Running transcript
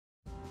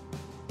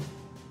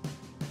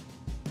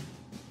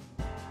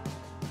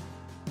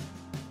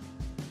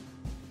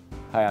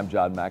Hi, I'm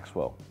John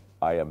Maxwell.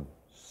 I am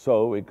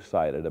so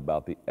excited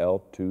about the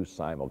L2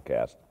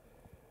 simulcast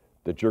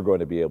that you're going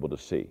to be able to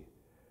see.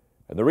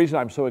 And the reason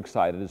I'm so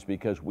excited is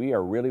because we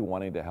are really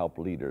wanting to help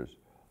leaders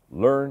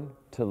learn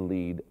to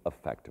lead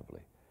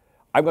effectively.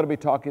 I'm going to be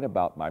talking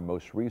about my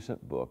most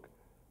recent book,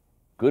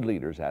 Good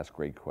Leaders Ask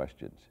Great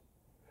Questions.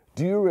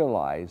 Do you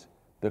realize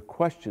the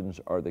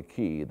questions are the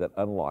key that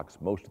unlocks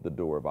most of the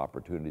door of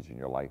opportunities in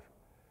your life?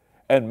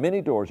 And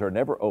many doors are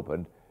never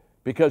opened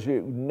because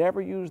you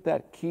never use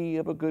that key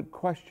of a good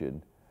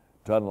question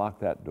to unlock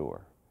that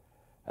door.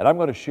 And I'm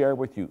going to share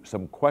with you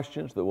some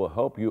questions that will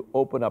help you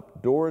open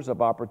up doors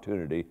of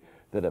opportunity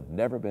that have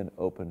never been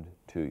opened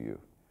to you.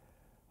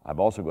 I'm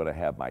also going to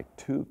have my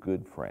two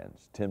good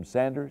friends, Tim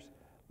Sanders,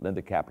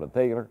 Kaplan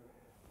Thaler.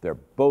 They're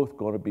both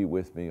going to be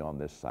with me on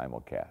this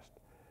simulcast.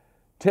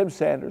 Tim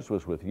Sanders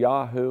was with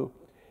Yahoo.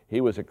 He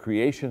was a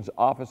creations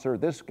officer.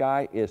 This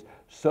guy is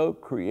so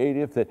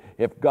creative that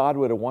if God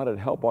would have wanted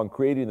help on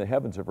creating the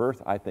heavens of earth,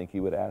 I think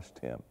he would ask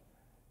Tim.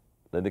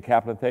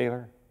 Kaplan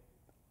Thaler,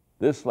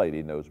 this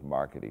lady knows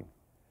marketing.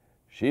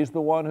 She's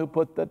the one who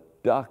put the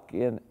duck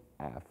in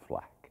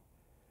Aflac.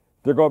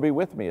 They're going to be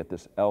with me at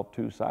this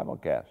L2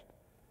 simulcast.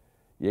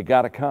 You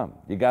got to come.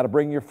 You got to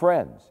bring your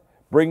friends.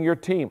 Bring your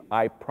team.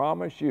 I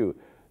promise you,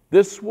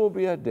 this will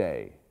be a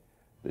day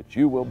that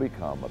you will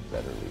become a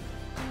better leader.